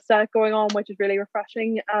of that aesthetic going on, which is really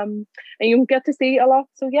refreshing. And you get to see a lot.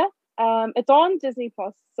 So yeah, it's on Disney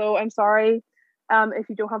Plus. So I'm sorry if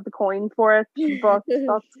you don't have the coin for it, but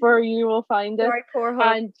that's where you will find it. Sorry, poor Hope.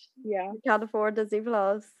 And yeah, you can't afford Disney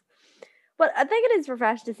Plus. But I think it is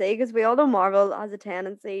refreshing to see, because we all know Marvel has a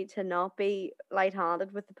tendency to not be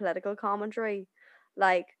light-handed with the political commentary.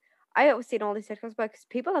 Like, I always seen all these TikToks about, because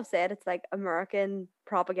people have said it's like American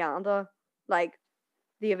propaganda, like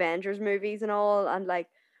the Avengers movies and all, and like,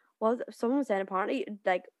 well, someone was saying apparently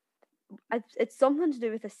like it's something to do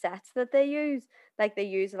with the sets that they use. Like they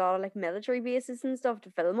use a lot of like military bases and stuff to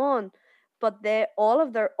film on, but all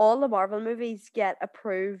the Marvel movies get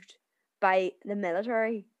approved by the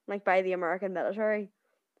military, like by the American military.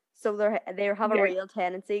 So they have a real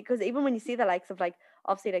tendency, because even when you see the likes of like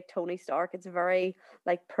obviously like Tony Stark, it's very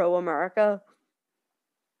like pro-America.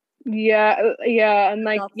 Yeah, and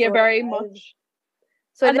like very much.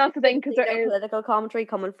 So and that's the thing, because there is political commentary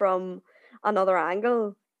coming from another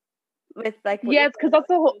angle with like it's because that's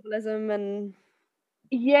the whole globalism. And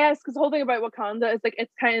yes, because the whole thing about Wakanda is like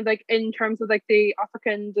it's kind of like, in terms of like the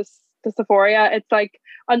African dysphoria, it's like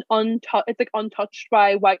untouched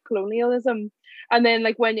by white colonialism. And then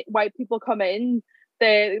like when white people come in,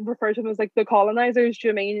 they refer to them as like the colonizers. Do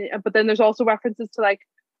you know what I mean? But then there's also references to like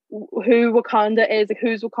who Wakanda is, like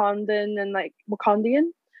who's Wakandan and like Wakandian.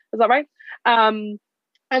 Is that right?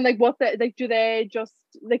 And like what do they just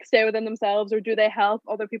like stay within themselves, or do they help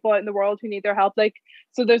other people out in the world who need their help? Like,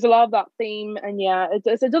 so there's a lot of that theme. And yeah,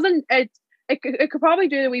 it could probably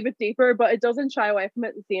do it a wee bit deeper, but it doesn't shy away from it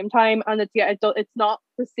at the same time. And it's not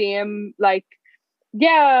the same like,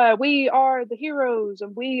 yeah, we are the heroes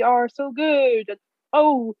and we are so good. And,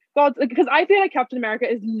 oh God, because I feel like Captain America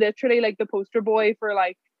is literally like the poster boy for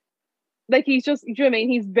like he's just, do you know what I mean?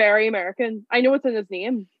 He's very American. I know it's in his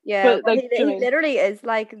name. Yeah, but like he literally is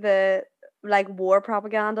like the like war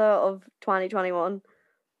propaganda of 2021.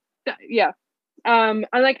 Yeah. And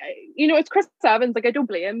like, you know, it's Chris Evans. Like, I don't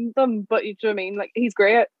blame them, but you know what I mean? Like, he's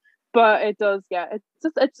great. But it does, yeah.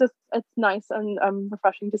 It's nice and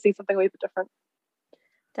refreshing to see something a little bit different.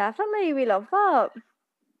 Definitely, we love that.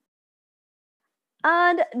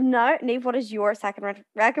 And now, Niamh, what is your second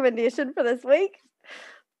recommendation for this week?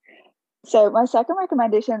 So my second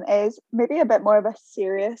recommendation is maybe a bit more of a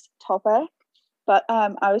serious topic, but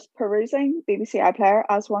I was perusing BBC iPlayer,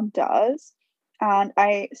 as one does, and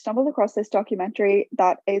I stumbled across this documentary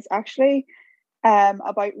that is actually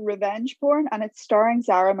about revenge porn, and it's starring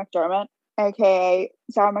Zara McDermott, aka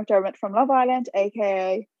Zara McDermott from Love Island,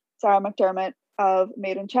 aka Zara McDermott of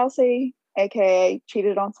Made in Chelsea, aka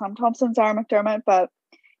cheated on Sam Thompson, Zara McDermott. But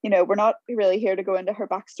you know, we're not really here to go into her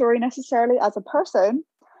backstory necessarily as a person.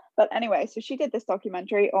 But anyway, so she did this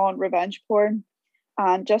documentary on revenge porn,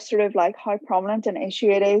 and just sort of like how prominent an issue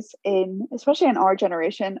it is especially in our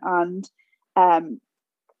generation, and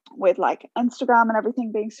with like Instagram and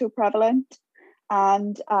everything being so prevalent.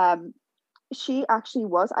 And she actually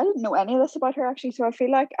I didn't know any of this about her actually, so I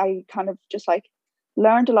feel like I kind of just like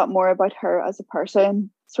learned a lot more about her as a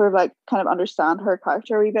person, sort of like kind of understand her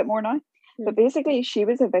character a wee bit more now. Mm-hmm. But basically she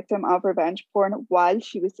was a victim of revenge porn while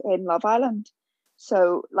she was in Love Island.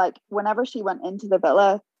 So like whenever she went into the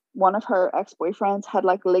villa, one of her ex-boyfriends had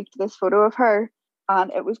like leaked this photo of her,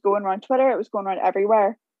 and it was going around Twitter, it was going around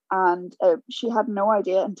everywhere. And she had no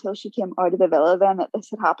idea until she came out of the villa then that this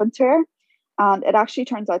had happened to her. And it actually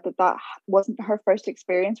turns out that that wasn't her first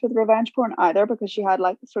experience with revenge porn either, because she had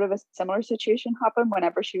like sort of a similar situation happen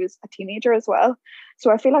whenever she was a teenager as well.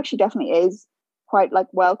 So I feel like she definitely is quite like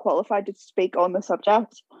well qualified to speak on the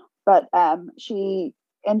subject. But she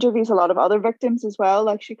interviews a lot of other victims as well.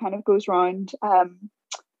 Like she kind of goes around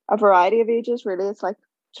a variety of ages, really. It's like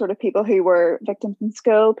sort of people who were victims in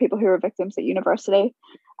school, people who were victims at university.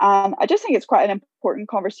 And I just think it's quite an important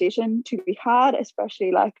conversation to be had,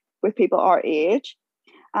 especially like with people our age.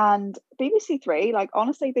 And BBC Three, like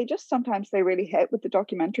honestly, they just sometimes they really hit with the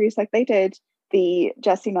documentaries. Like they did the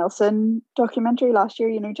Jessie Nelson documentary last year,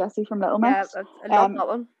 you know, Jessie from Little Mix. Yeah, I love that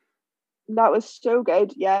one. That was so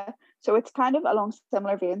good, yeah. So it's kind of along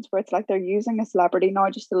similar veins where it's like they're using a celebrity now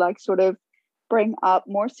just to like sort of bring up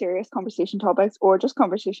more serious conversation topics, or just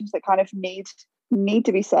conversations that kind of need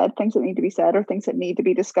to be said, things that need to be said, or things that need to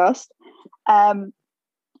be discussed.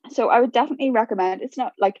 So I would definitely recommend. It's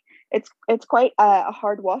not like it's quite a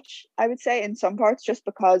hard watch, I would say, in some parts, just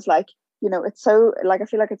because like, you know, it's so like I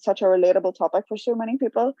feel like it's such a relatable topic for so many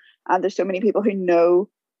people, and there's so many people who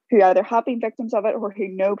either have been victims of it or who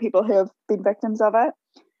know people who have been victims of it.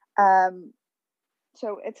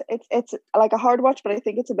 So it's like a hard watch, but I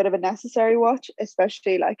think it's a bit of a necessary watch,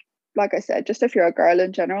 especially like I said, just if you're a girl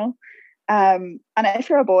in general. And if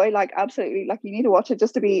you're a boy, like absolutely, like you need to watch it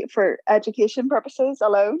just to be for education purposes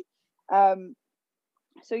alone.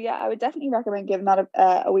 So yeah, I would definitely recommend giving that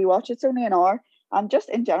a wee watch. It's only an hour, and just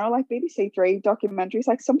in general, like BBC Three documentaries,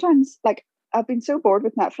 like sometimes like I've been so bored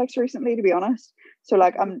with Netflix recently, to be honest. So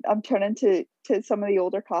like I'm turning to some of the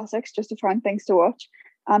older classics just to find things to watch.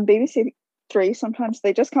 And BBC Three, sometimes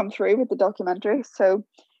they just come through with the documentaries. So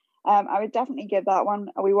I would definitely give that one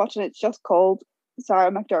a wee watch. And it's just called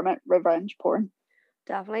Sarah McDermott Revenge Porn.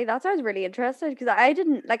 Definitely. That sounds really interesting, because I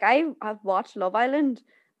didn't like I have watched Love Island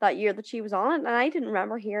that year that she was on it, and I didn't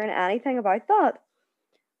remember hearing anything about that,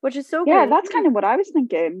 which is so Yeah, crazy. that's kind of what I was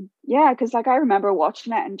thinking. Yeah, because like I remember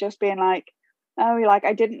watching it and just being like, oh, like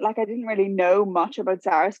I didn't really know much about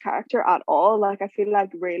Zara's character at all. Like I feel like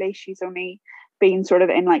really she's only been sort of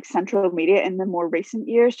in like central media in the more recent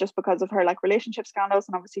years, just because of her like relationship scandals,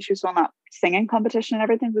 and obviously she was on that singing competition and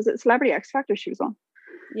everything. Was it Celebrity X Factor she was on?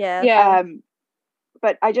 Yeah.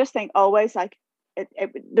 But I just think always like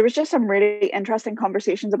there was just some really interesting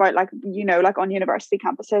conversations about like, you know, like on university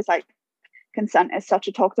campuses, like consent is such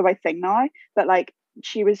a talked about thing now, but like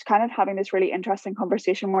she was kind of having this really interesting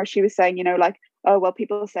conversation where she was saying, you know, like, oh well,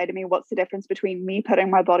 people say to me, what's the difference between me putting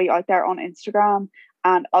my body out there on Instagram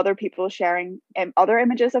and other people sharing other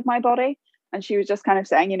images of my body? And she was just kind of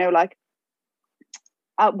saying, you know, like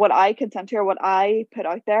what I consent to, or what I put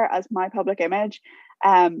out there as my public image,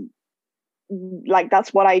 like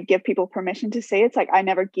that's what I give people permission to see. It's like I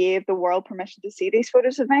never gave the world permission to see these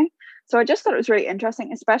photos of me. So I just thought it was really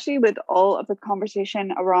interesting, especially with all of the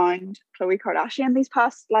conversation around Khloe Kardashian this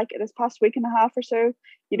past week and a half or so.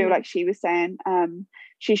 You know, like she was saying,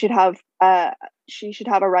 she should have a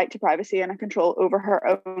right to privacy and a control over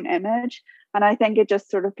her own image. And I think it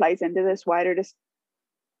just sort of plays into this wider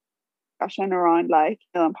discussion around like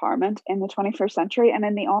empowerment in the 21st century and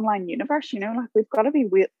in the online universe. You know, like we've got to be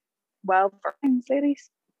well for things, ladies.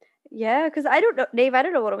 Yeah, because I don't know, Dave, I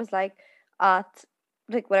don't know what it was like at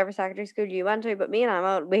like whatever secondary school you went to, but me and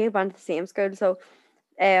Emma, we went to the same school. So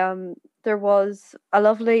there was a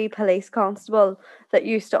lovely police constable that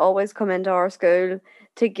used to always come into our school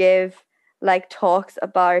to give like talks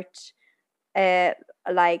about sex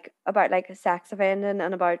offending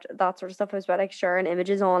and about that sort of stuff. It was about like sharing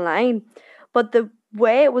images online. But the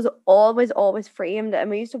way it was always framed, and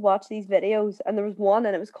we used to watch these videos, and there was one,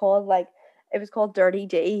 and it was called Dirty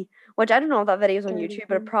D, which I don't know if that video is on YouTube,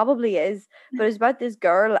 but it probably is. But it was about this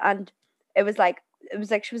girl, and it was like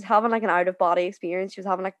she was having like an out of body experience. She was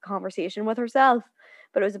having like a conversation with herself,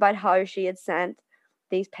 but it was about how she had sent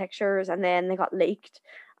these pictures and then they got leaked.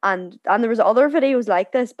 And there was other videos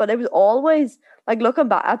like this, but it was always like, looking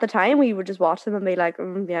back at the time, we would just watch them and be like,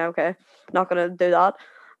 yeah, okay, not gonna do that.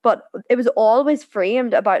 But it was always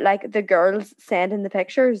framed about like the girls sending the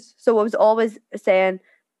pictures. So it was always saying,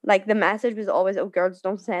 like, the message was always, oh, girls,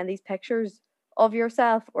 don't send these pictures of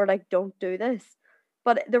yourself, or like, don't do this.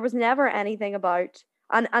 But there was never anything about,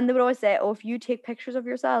 and they would always say, oh, if you take pictures of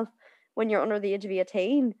yourself when you're under the age of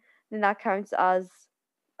 18, then that counts as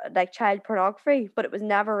like child pornography. But it was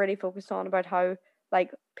never really focused on about how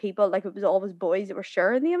like people, like, it was always boys that were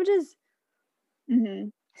sharing the images. Mm-hmm.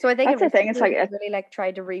 So I think that's the thing. It's like really like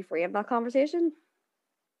tried to reframe that conversation.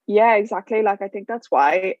 Yeah, exactly. Like I think that's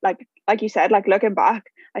why, like you said, like looking back,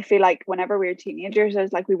 I feel like whenever we were teenagers,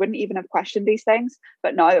 it's like we wouldn't even have questioned these things.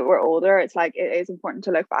 But now that we're older, it's like it is important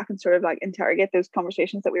to look back and sort of like interrogate those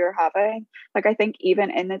conversations that we were having. Like I think even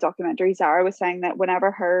in the documentary, Zara was saying that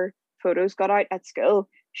whenever her photos got out at school,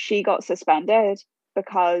 she got suspended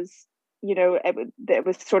because, it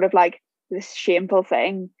was sort of like this shameful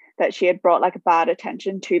thing that she had brought like a bad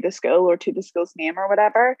attention to the school or to the school's name or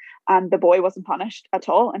whatever, and the boy wasn't punished at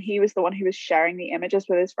all, and he was the one who was sharing the images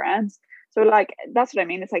with his friends. So like that's what I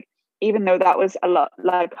mean. It's like even though that was a lot,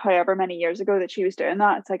 like however many years ago that she was doing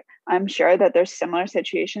that, it's like I'm sure that there's similar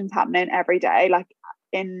situations happening every day, like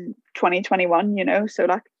in 2021, so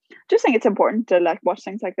like just think it's important to like watch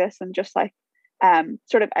things like this and just like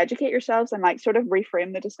sort of educate yourselves and like sort of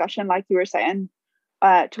reframe the discussion, like you were saying,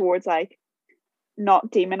 towards like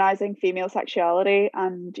not demonizing female sexuality,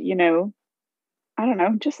 and I don't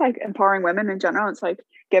know, just like empowering women in general. It's like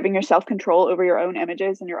giving yourself control over your own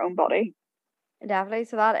images and your own body. Definitely.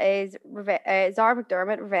 So that is Zara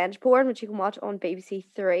McDermott, Revenge Porn, which you can watch on BBC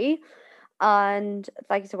Three. And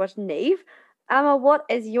thank you so much, Niamh. Emma, what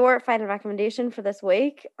is your final recommendation for this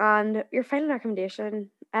week and your final recommendation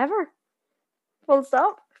ever? Full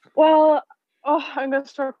stop. Well, I'm gonna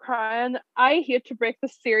start crying. I hate to break the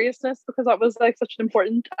seriousness because that was like such an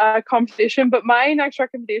important conversation. But my next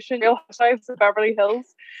recommendation, Real Housewives of Beverly Hills.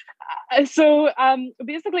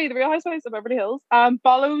 Basically, the Real Housewives of Beverly Hills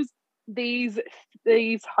follows these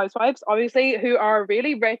housewives, obviously, who are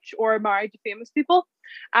really rich or married to famous people,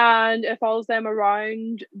 and it follows them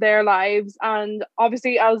around their lives. And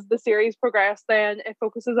obviously, as the series progresses, then it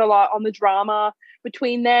focuses a lot on the drama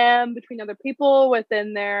between them, between other people,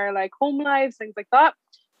 within their like home lives, things like that,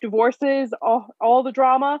 divorces, all the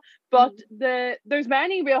drama. But there's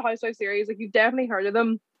many Real Housewives series, like you've definitely heard of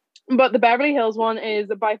them, but the Beverly Hills one is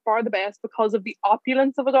by far the best because of the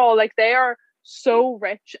opulence of it all. Like they are so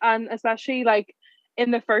rich, and especially like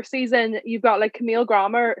in the first season, you've got like Camille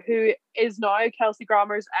Grammer, who is now Kelsey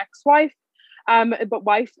Grammer's ex-wife, but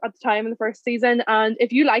wife at the time in the first season. And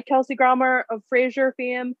if you like Kelsey Grammer of Frasier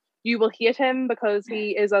fame, you will hate him because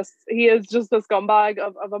he is just a scumbag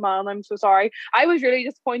of a man. I'm so sorry. I was really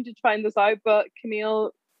disappointed to find this out, but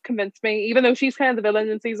Camille convinced me, even though she's kind of the villain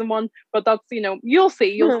in season one. But that's, you'll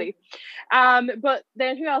see. But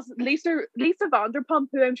then who else? Lisa Vanderpump,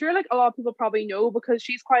 who I'm sure like a lot of people probably know because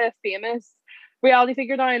she's quite a famous reality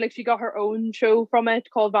figure now. Like she got her own show from it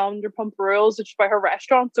called Vanderpump Rules, which is by her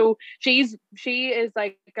restaurant. So she is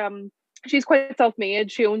like she's quite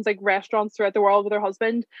self-made. She owns like restaurants throughout the world with her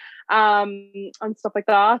husband, and stuff like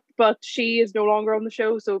that. But she is no longer on the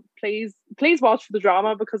show, so please watch for the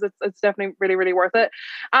drama because it's definitely really, really worth it.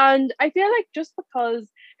 And I feel like just because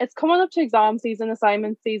it's coming up to exam season,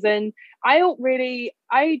 assignment season, I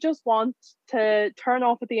just want to turn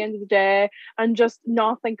off at the end of the day and just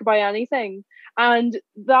not think about anything. And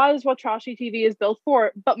that is what trashy TV is built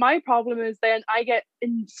for. But my problem is then I get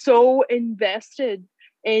so invested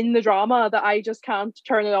in the drama that I just can't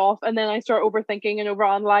turn it off, and then I start overthinking and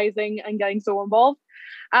overanalyzing and getting so involved.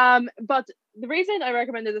 But the reason I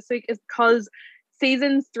recommended this week is because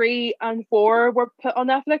seasons 3 and 4 were put on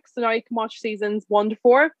Netflix, so now you can watch seasons 1 to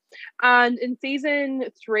 4. And in season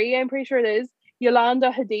 3, I'm pretty sure it is,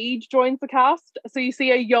 Yolanda Hadid joins the cast. So you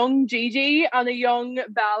see a young Gigi and a young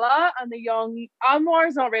Bella and a young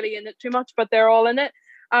Anwar's not really in it too much, but they're all in it.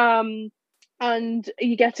 And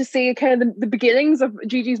you get to see kind of the beginnings of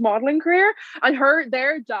Gigi's modeling career, and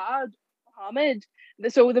their dad, Mohammed.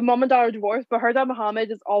 So the mom and dad are divorced, but her dad,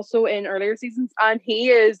 Mohammed, is also in earlier seasons, and he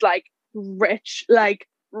is like rich, like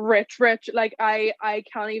rich. Like I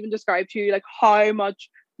can't even describe to you like how much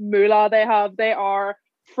moolah they have. They are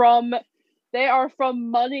from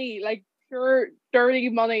money, like pure dirty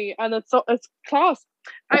money, and it's class.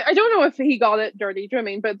 I don't know if he got it dirty, do you know what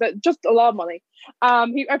I mean? But just a lot of money.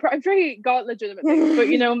 I'm sure he got legitimate things,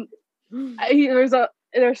 but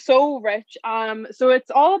they're so rich. So it's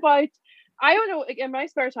all about, I don't know, like in my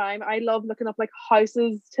spare time, I love looking up like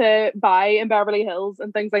houses to buy in Beverly Hills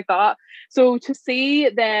and things like that. So to see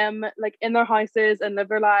them like in their houses and live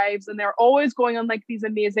their lives, and they're always going on like these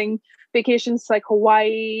amazing vacations to like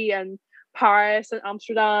Hawaii and Paris and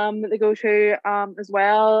Amsterdam that they go to as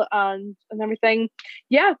well, and everything.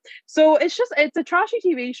 Yeah, so it's a trashy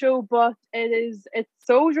TV show, but it's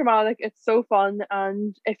so dramatic, it's so fun,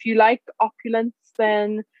 and if you like opulence,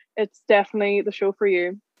 then it's definitely the show for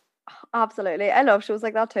you. Absolutely. I love shows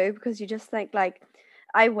like that too, because you just think like,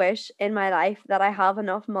 I wish in my life that I have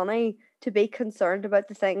enough money to be concerned about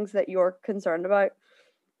the things that you're concerned about.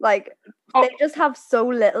 Like they just have so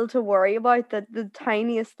little to worry about that the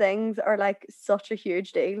tiniest things are like such a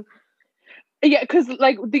huge deal. Yeah, because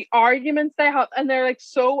like the arguments they have, and they're like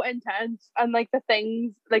so intense, and like the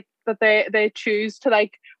things like that they choose to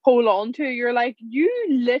like hold on to, you're like, you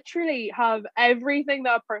literally have everything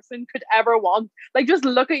that a person could ever want. Like, just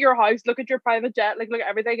look at your house, look at your private jet, like look at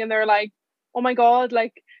everything, and they're like, oh my god,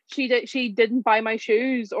 like she didn't buy my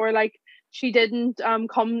shoes, or like she didn't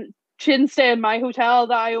she didn't stay in my hotel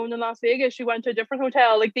that I own in Las Vegas. She went to a different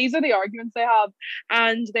hotel. Like, these are the arguments they have,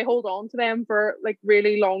 and they hold on to them for like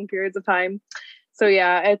really long periods of time. So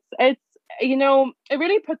yeah, it's it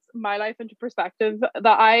really puts my life into perspective,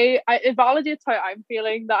 that it validates how I'm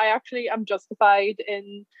feeling, that I actually am justified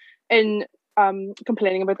in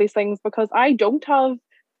complaining about these things, because I don't have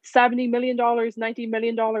 $70 million, $90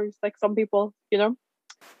 million like some people,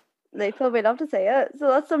 They probably love to say it. So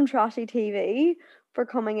that's some trashy TV for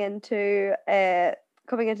coming into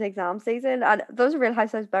exam season. And those are Real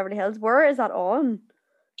Housewives of Beverly Hills. Where is that on?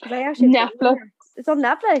 Because I actually Netflix. It's on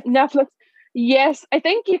Netflix. Netflix. Yes, I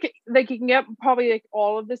think you can get probably like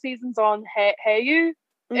all of the seasons on Hey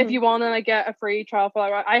if you want to like get a free trial for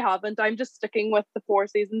that. I haven't. I'm just sticking with the 4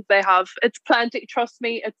 seasons they have. It's plenty. Trust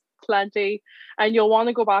me, it's plenty, and you'll want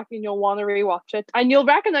to go back and you'll want to rewatch it, and you'll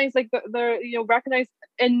recognize like recognize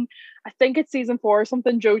in, I think it's season 4 or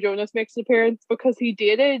something, Joe Jonas makes an appearance because he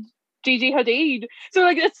dated Gigi Hadid. So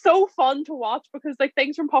like, it's so fun to watch, because like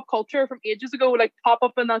things from pop culture from ages ago like pop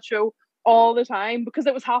up in that show all the time, because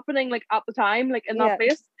it was happening like at the time, like in that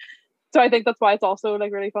place. So I think that's why it's also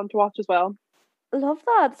like really fun to watch as well. Love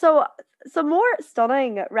that. So some more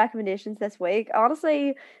stunning recommendations this week.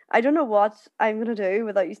 Honestly, I don't know what I'm gonna do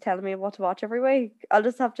without you telling me what to watch every week. I'll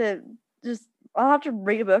have to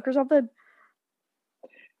read a book or something.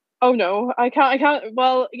 Oh no, I can't.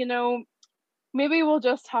 Well, maybe we'll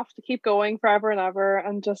just have to keep going forever and ever,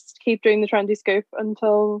 and just keep doing the Trendy Scoop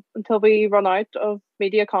until we run out of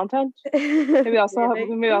media content. Maybe that's what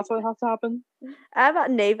has to happen. Emma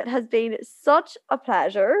and Niamh, it has been such a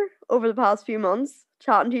pleasure over the past few months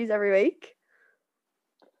chatting to you every week.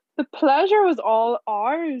 The pleasure was all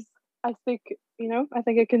ours. I think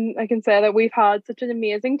I can say that we've had such an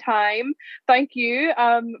amazing time. Thank you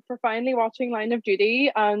for finally watching Line of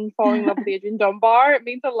Duty and falling in love with Adrian Dunbar. It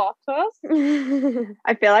means a lot to us.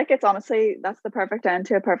 I feel like it's honestly, that's the perfect end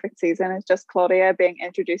to a perfect season. It's just Claudia being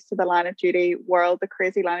introduced to the Line of Duty world, the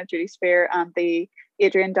crazy Line of Duty sphere, and the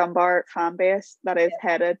Adrian Dunbar fan base that is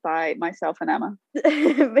headed by myself and Emma.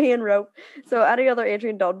 Me and Rope. So any other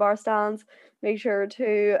Adrian Dunbar stands, make sure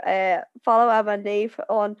to follow Emma and Niamh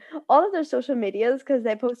on all of their social medias, because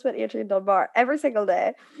they post about Adrian Dunbar every single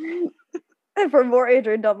day for more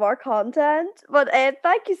Adrian Dunbar content. But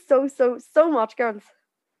thank you so much, girls.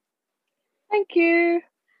 Thank you.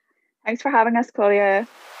 Thanks for having us, Claudia.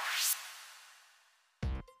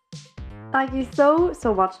 Thank you so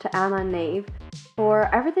much to Emma and Niamh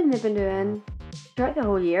for everything they've been doing throughout the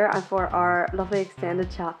whole year, and for our lovely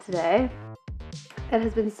extended chat today. It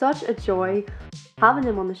has been such a joy having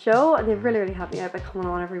them on the show, and they've really helped me out by coming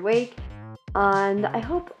on every week, and I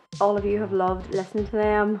hope all of you have loved listening to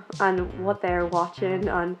them and what they're watching,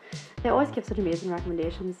 and they always give such amazing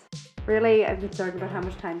recommendations. Really, I'm concerned about how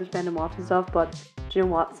much time they're spending watching stuff, but do you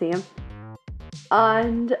know what? Same.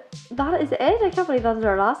 And that is it. I can't believe that is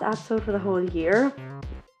our last episode for the whole year,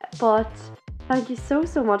 but thank you so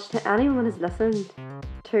much to anyone who's listened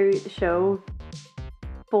to the show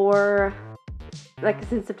for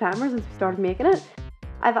since September, since we started making it.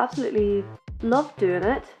 I've absolutely loved doing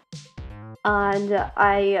it, and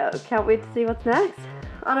I can't wait to see what's next.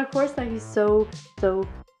 And of course, thank you so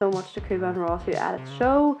much to Kuba and Ross, who edit the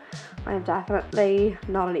show. I am definitely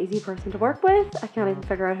not an easy person to work with. I can't even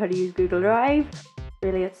figure out how to use Google Drive.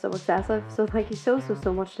 Really, it's so excessive. So thank you so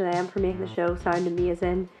much to them for making the show sound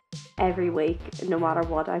amazing every week, no matter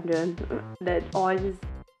what I'm doing. It always is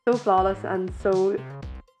so flawless and so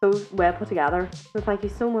well put together. So thank you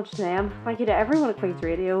so much to them. Thank you to everyone at Queen's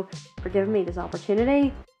Radio for giving me this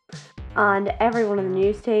opportunity, and everyone in the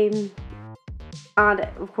news team, and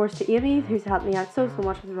of course to Amy, who's helped me out so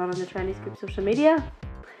much with running the Trendy Scoop social media.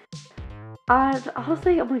 And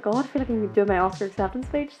honestly, oh my god, I feel like I'm doing my Oscar acceptance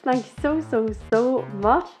speech. Thank you so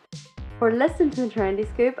much for listening to the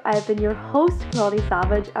Trendy Scoop. I have been your host, Claudia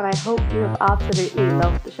Savage, and I hope you have absolutely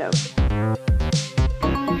loved the show.